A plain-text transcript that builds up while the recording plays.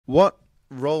what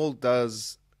role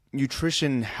does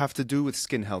nutrition have to do with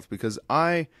skin health? Because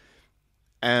I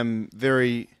am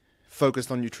very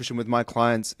focused on nutrition with my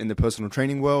clients in the personal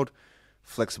training world,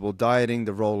 flexible dieting,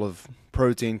 the role of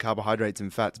protein, carbohydrates,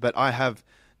 and fats, but I have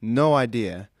no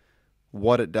idea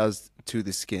what it does to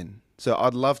the skin. So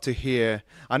I'd love to hear,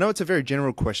 I know it's a very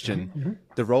general question,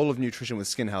 the role of nutrition with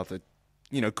skin health. It,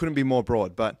 couldn't be more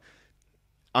broad, but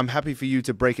I'm happy for you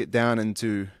to break it down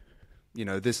into,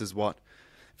 this is what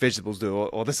vegetables do,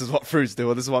 or this is what fruits do,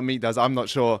 or this is what meat does. I'm not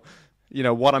sure,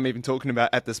 what I'm even talking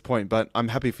about at this point, but I'm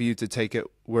happy for you to take it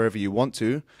wherever you want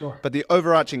to. Sure. But the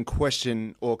overarching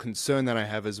question or concern that I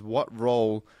have is, what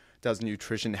role does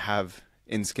nutrition have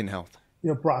in skin health?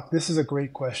 Brock, this is a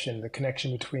great question, the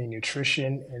connection between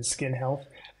nutrition and skin health.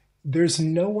 There's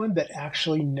no one that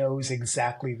actually knows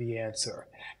exactly the answer.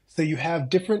 So you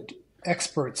have different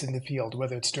experts in the field,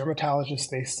 whether it's dermatologists,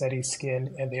 they study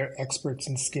skin and they're experts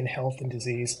in skin health and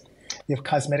disease. You have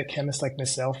cosmetic chemists like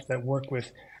myself that work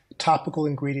with topical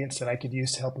ingredients that I could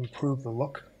use to help improve the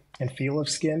look and feel of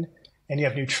skin. And you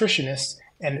have nutritionists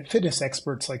and fitness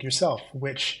experts like yourself,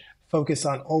 which focus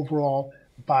on overall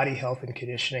body health and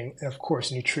conditioning. And of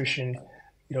course, nutrition,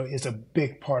 is a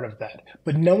big part of that.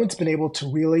 But no one's been able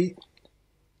to really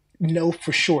know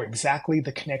for sure exactly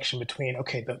the connection between,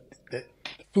 okay, the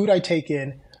food I take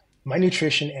in, my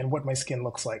nutrition, and what my skin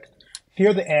looks like.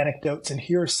 Here are the anecdotes, and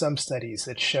here are some studies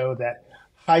that show that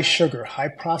high sugar, high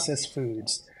processed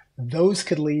foods, those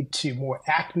could lead to more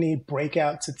acne,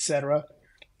 breakouts, etc.,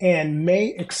 and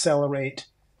may accelerate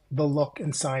the look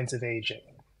and signs of aging.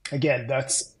 Again,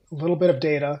 that's a little bit of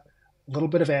data, a little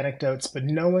bit of anecdotes, but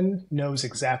no one knows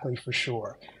exactly for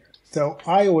sure. So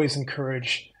I always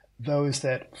encourage those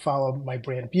that follow my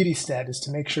brand BeautyStat is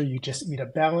to make sure you just eat a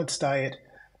balanced diet,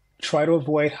 try to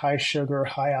avoid high sugar,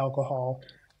 high alcohol,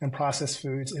 and processed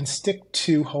foods, and stick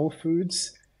to whole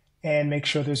foods and make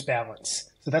sure there's balance.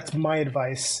 So that's my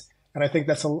advice, and I think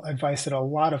that's advice that a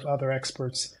lot of other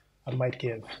experts might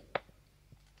give.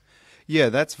 Yeah,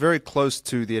 that's very close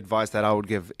to the advice that I would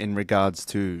give in regards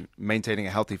to maintaining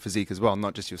a healthy physique as well,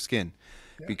 not just your skin,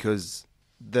 because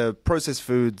the processed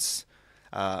foods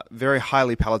are very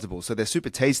highly palatable. So they're super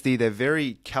tasty. They're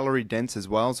very calorie dense as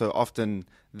well. So often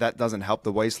that doesn't help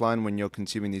the waistline when you're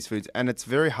consuming these foods. And it's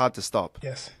very hard to stop.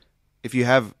 Yes. If you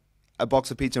have a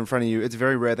box of pizza in front of you, it's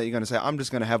very rare that you're going to say, I'm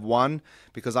just going to have one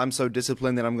because I'm so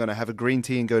disciplined that I'm going to have a green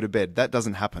tea and go to bed. That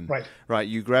doesn't happen. Right.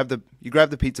 You grab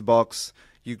the pizza box,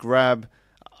 you grab,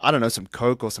 I don't know, some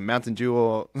Coke or some Mountain Dew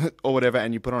or whatever,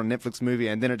 and you put on a Netflix movie,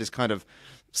 and then it just kind of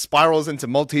spirals into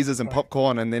Maltesers and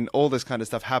popcorn, and then all this kind of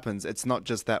stuff happens. It's not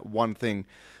just that one thing.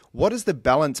 What is the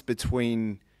balance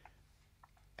between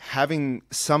having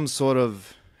some sort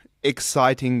of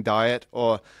exciting diet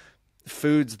or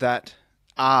foods that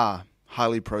are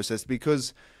highly processed?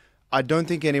 Because I don't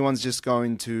think anyone's just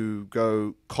going to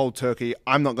go cold turkey.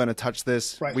 I'm not going to touch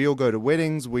this. Right. We all go to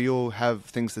weddings. We all have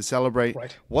things to celebrate.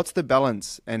 Right. What's the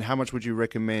balance, and how much would you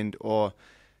recommend or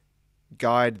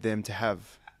guide them to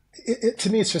have? To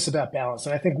me, it's just about balance.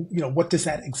 And I think, what does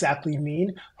that exactly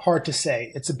mean? Hard to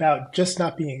say. It's about just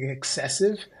not being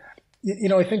excessive.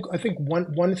 I think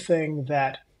one thing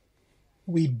that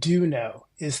we do know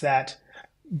is that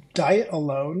diet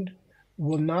alone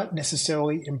will not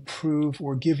necessarily improve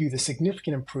or give you the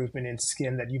significant improvement in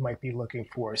skin that you might be looking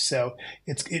for. So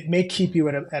it may keep you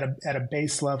at a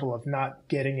base level of not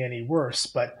getting any worse,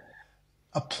 but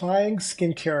applying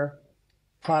skincare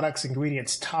products,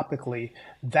 ingredients topically,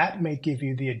 that may give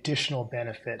you the additional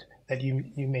benefit that you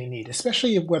may need,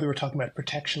 especially whether we're talking about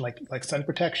protection like sun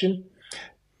protection.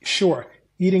 Sure,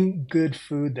 eating good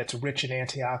food that's rich in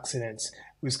antioxidants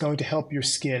is going to help your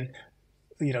skin,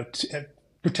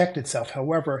 protect itself.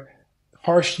 However,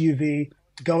 harsh UV,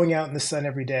 going out in the sun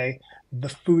every day, the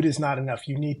food is not enough.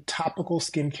 You need topical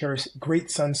skincare, great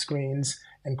sunscreens,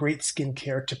 and great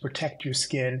skincare to protect your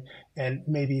skin and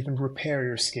maybe even repair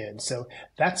your skin. So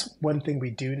that's one thing we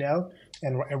do know,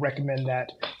 and I recommend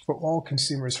that for all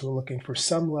consumers who are looking for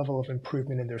some level of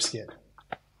improvement in their skin.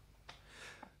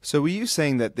 So were you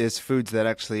saying that there's foods that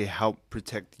actually help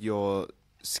protect your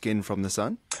skin from the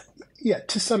sun? Yeah,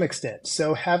 to some extent.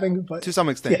 So to some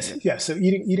extent, yes, yeah. So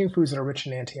eating foods that are rich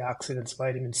in antioxidants,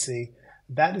 vitamin C,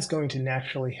 that is going to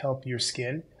naturally help your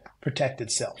skin protect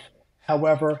itself.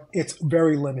 However, it's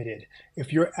very limited.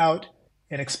 If you're out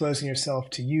and exposing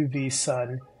yourself to UV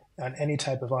sun on any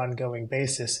type of ongoing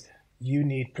basis, you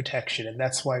need protection, and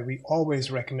that's why we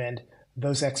always recommend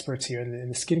those experts here in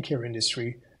the skincare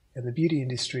industry and the beauty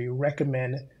industry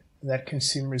recommend that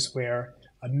consumers wear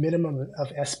a minimum of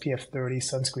SPF 30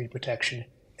 sunscreen protection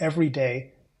every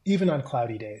day, even on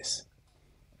cloudy days.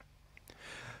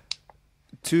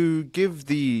 To give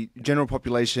the general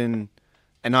population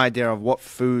an idea of what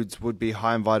foods would be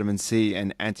high in vitamin C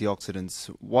and antioxidants,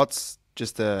 what's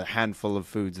just a handful of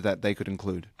foods that they could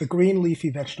include? The green leafy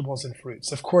vegetables and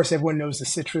fruits. Of course, everyone knows the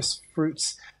citrus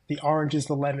fruits, the oranges,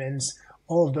 the lemons,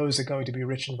 all of those are going to be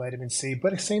rich in vitamin C.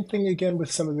 But the same thing again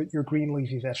with some of your green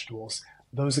leafy vegetables.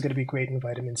 Those are going to be great in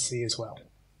vitamin C as well.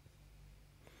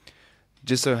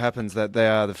 Just so happens that they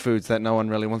are the foods that no one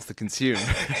really wants to consume.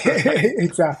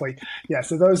 Exactly. Yeah.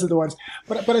 So those are the ones.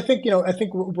 But I think I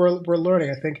think we're learning.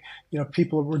 I think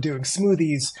people we're doing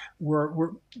smoothies.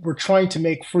 We're trying to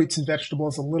make fruits and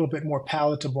vegetables a little bit more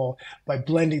palatable by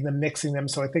blending them, mixing them.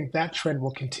 So I think that trend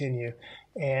will continue.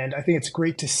 And I think it's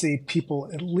great to see people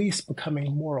at least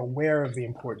becoming more aware of the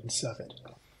importance of it.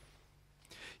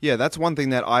 Yeah, that's one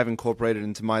thing that I've incorporated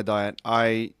into my diet.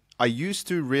 I used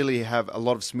to really have a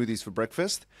lot of smoothies for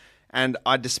breakfast, and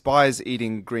I despise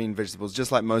eating green vegetables,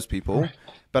 just like most people,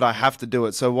 but I have to do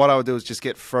it. So what I would do is just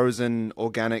get frozen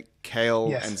organic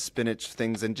kale and spinach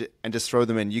things and just throw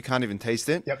them in. You can't even taste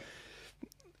it. Yep.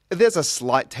 There's a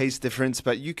slight taste difference,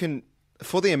 but you can,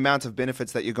 for the amount of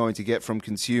benefits that you're going to get from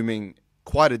consuming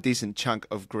quite a decent chunk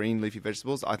of green leafy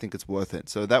vegetables, I think it's worth it.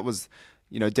 So that was,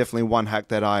 definitely one hack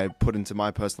that I put into my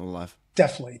personal life.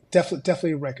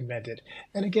 Definitely recommended.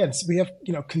 And again, so we have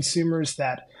consumers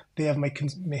that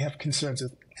may have concerns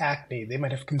with acne. They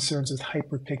might have concerns with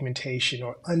hyperpigmentation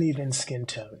or uneven skin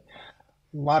tone.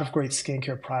 A lot of great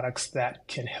skincare products that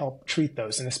can help treat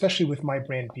those, and especially with my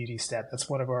brand BeautyStat, that's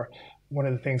one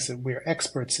of the things that we're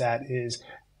experts at is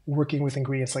working with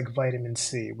ingredients like vitamin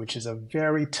C, which is a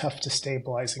very tough to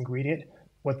stabilize ingredient.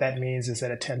 What that means is that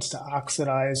it tends to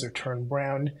oxidize or turn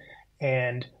brown,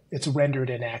 and it's rendered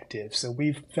inactive. So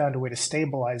we've found a way to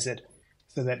stabilize it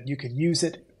so that you could use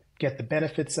it, get the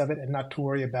benefits of it, and not to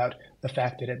worry about the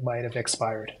fact that it might have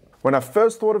expired. When I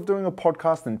first thought of doing a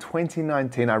podcast in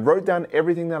 2019, I wrote down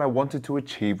everything that I wanted to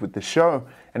achieve with the show.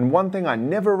 And one thing I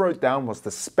never wrote down was to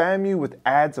spam you with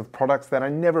ads of products that I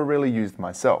never really used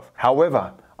myself.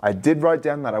 However, I did write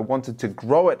down that I wanted to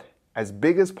grow it as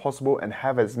big as possible and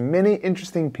have as many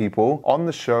interesting people on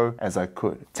the show as I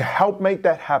could. To help make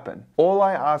that happen, all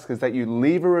I ask is that you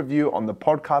leave a review on the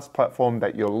podcast platform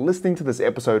that you're listening to this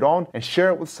episode on and share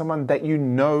it with someone that you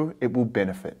know it will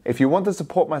benefit. If you want to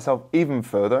support myself even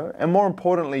further, and more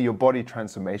importantly, your body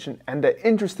transformation, and are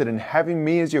interested in having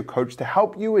me as your coach to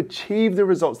help you achieve the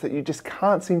results that you just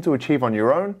can't seem to achieve on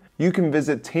your own, you can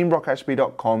visit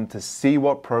teamrockashby.com to see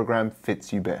what program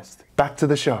fits you best. Back to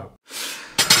the show.